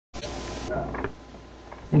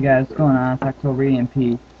Hey guys, what's going on? It's October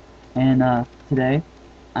EMP, and today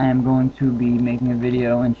I am going to be making a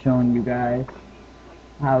video and showing you guys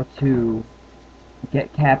how to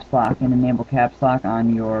get caps lock and enable caps lock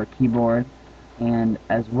on your keyboard, and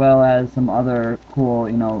as well as some other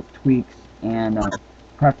cool, tweaks and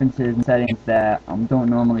preferences and settings that don't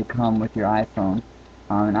normally come with your iPhone.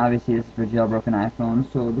 And obviously this is for jailbroken iPhones.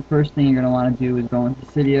 So the first thing you're going to want to do is go into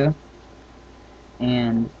Cydia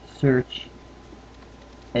and search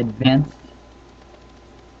Advanced,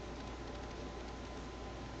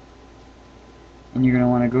 and you're going to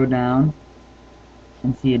want to go down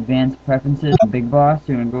and see Advanced Preferences, Big Boss.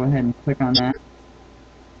 You're going to go ahead and click on that.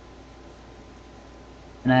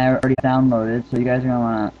 And I already downloaded, so you guys are going to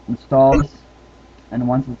want to install this. And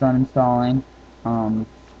once it's done installing, I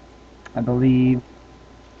don't believe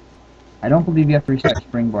you have to restart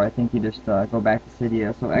Springboard. I think you just go back to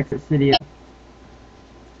Cydia. So exit Cydia,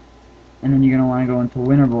 and then you're going to want to go into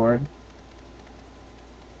Winterboard.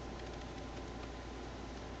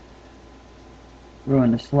 Go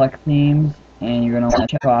into Select Themes, and you're going to want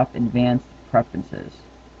to check off Advanced Preferences.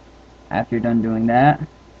 After you're done doing that,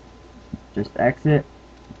 just exit,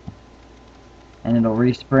 and it'll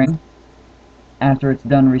respring. After it's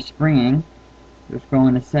done respringing, just go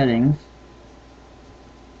into Settings,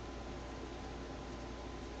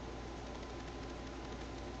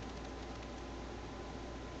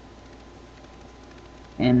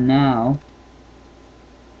 and now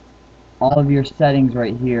all of your settings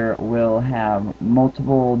right here will have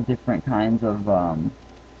multiple different kinds of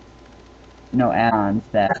add-ons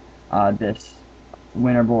that this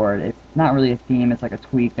Winterboard, it's not really a theme, it's like a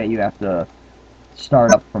tweak that you have to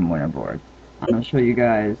start up from Winterboard. I'm going to show you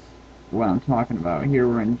guys what I'm talking about. Here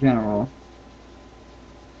we're in General,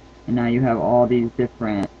 and now you have all these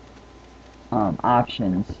different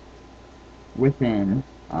options within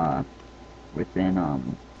the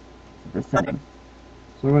settings.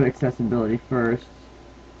 So we'll go to accessibility first.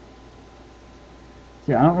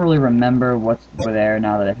 See, I don't really remember what's there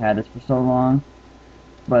now that I've had this for so long,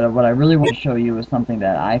 but what I really want to show you is something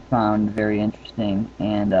that I found very interesting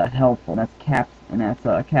and helpful. And that's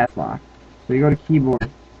caps lock. So you go to keyboard,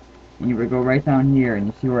 and you would go right down here, and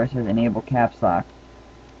you see where it says enable caps lock,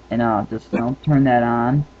 and I'll just turn that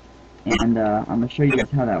on, and I'm going to show you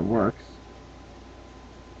guys how that works.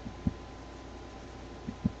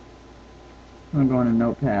 I'm going to go into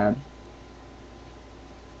Notepad.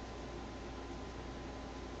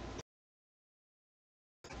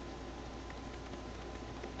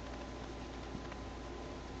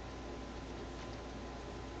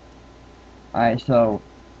 Alright, so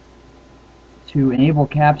to enable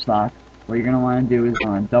caps lock, what you're going to want to do is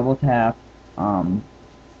double tap the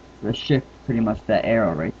shift, pretty much that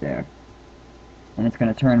arrow right there, and it's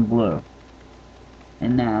going to turn blue.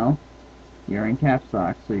 And now you're in caps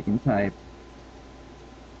lock, so you can type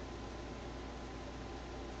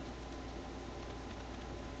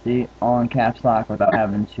all in caps lock without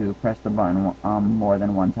having to press the button more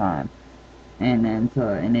than one time. And then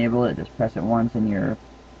to enable it, just press it once and you're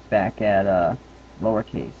back at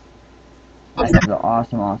lowercase. That's an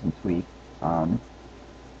awesome tweak.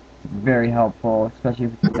 Very helpful, especially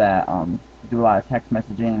if you do that do a lot of text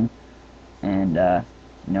messaging, and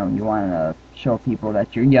you want to show people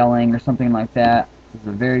that you're yelling or something like that. This is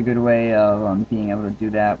a very good way of being able to do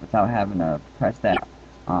that without having to press that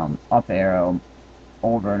up arrow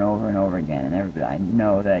over and over and over again, and I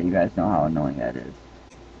know that you guys know how annoying that is.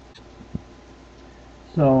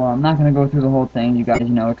 So I'm not going to go through the whole thing. You guys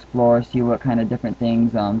explore, see what kind of different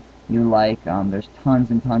things you like. There's tons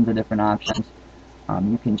and tons of different options.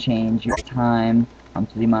 You can change your time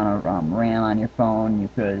to the amount of RAM on your phone. You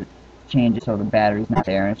could change it so the battery's not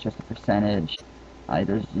there and it's just a percentage.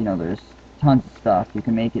 There's tons of stuff. You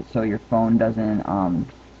can make it so your phone doesn't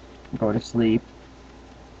go to sleep.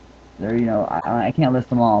 I can't list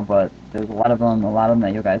them all, but there's a lot of them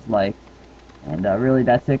that you guys like. And really,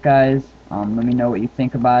 that's it, guys. Let me know what you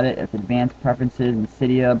think about it. It's Advanced Preferences in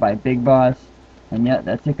Cydia by Big Boss. And yeah,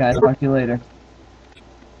 that's it, guys. Talk to you later.